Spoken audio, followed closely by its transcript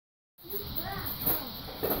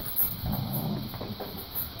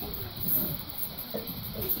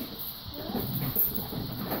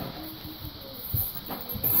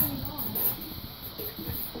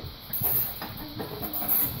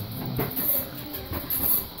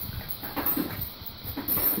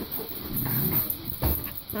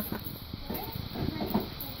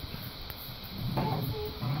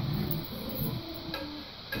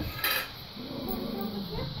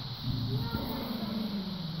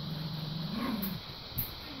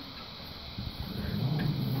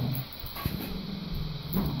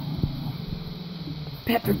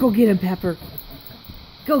Pepper, go get him, Pepper.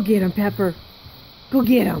 Go get him, Pepper. Go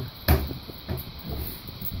get him.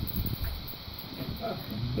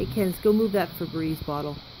 Hey, Kens, go move that Febreze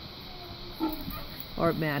bottle.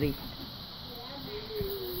 Or Maddie.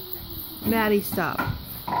 Maddie, stop.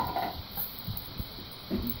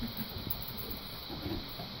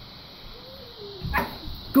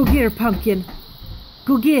 Go get her, Pumpkin.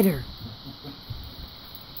 Go get her.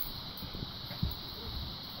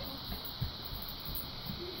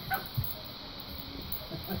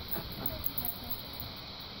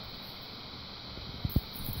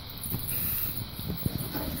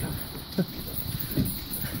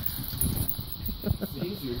 It's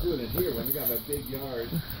easier doing it here when you got a big yard.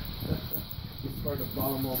 It's hard to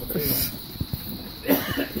follow them all the way.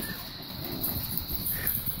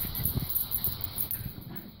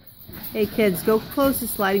 Hey kids, go close the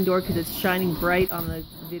sliding door because it's shining bright on the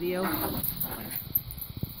video.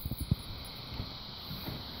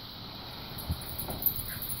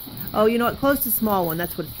 Oh, you know what? Close the small one.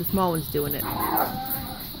 That's what the small one's doing it.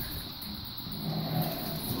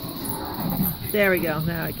 There we go.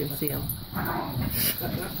 Now I can see him.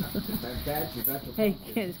 Hey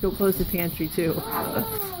kids, go close the pantry too.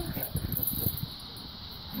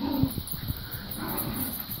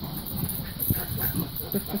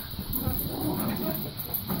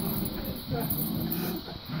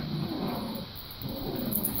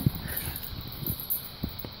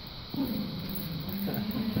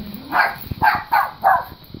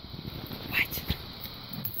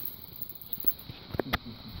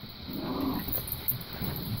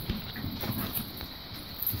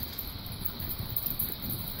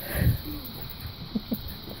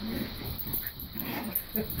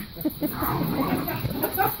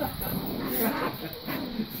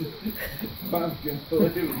 Pumpkin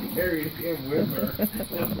literally carried him with her.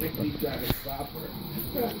 He tried to stop her.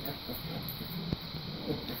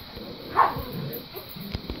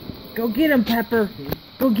 Go get him, Pepper.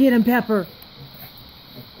 Go get him, Pepper.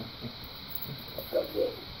 I'll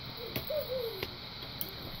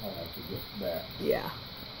have to get that. Yeah.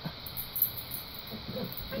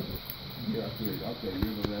 You're up here. Okay,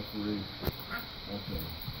 you're the referee. Okay.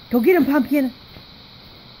 Go get him, Pumpkin.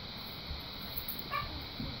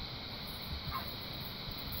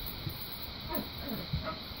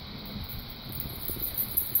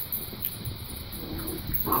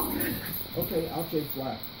 Okay, I'll chase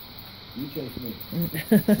Black. You chase me.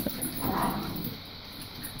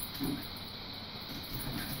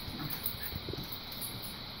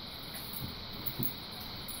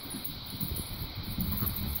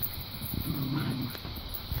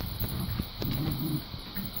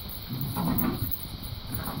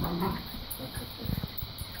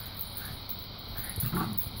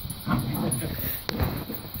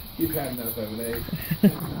 You've had enough of it, eh?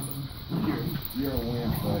 You're a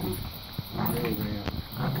wimp, buddy. You're a wimp.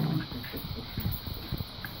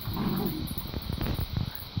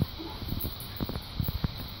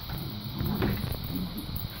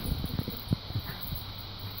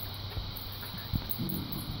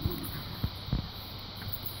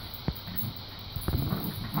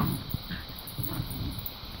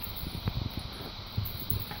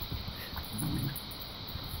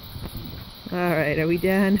 All right, are we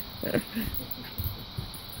done?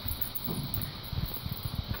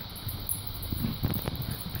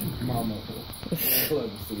 Mama, I'd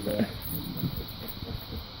love to see that.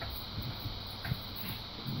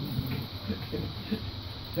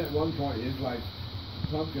 At one point, it's like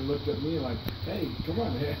Pumpkin looked at me like, "Hey, come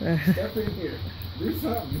on, man, step in here, do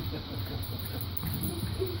something."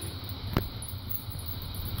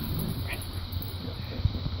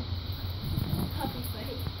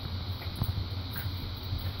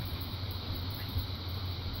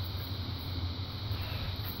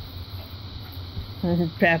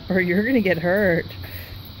 Pepper, you're gonna get hurt.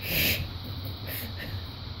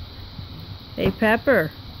 Hey,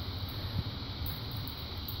 Pepper.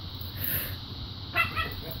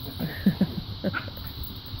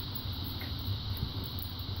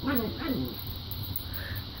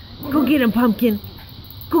 Go get him, Pumpkin.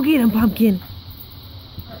 Go get him, Pumpkin.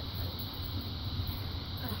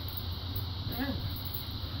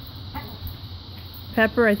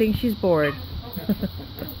 Pepper, I think she's bored.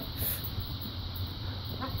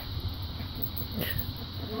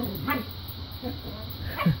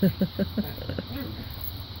 Come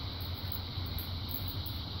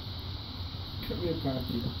here,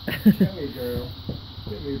 Pumpkin. Come here, girl.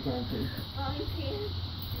 Come here, Pumpkin. Oh, you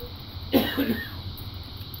can.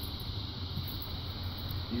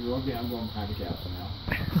 You okay? I'm going behind the couch now.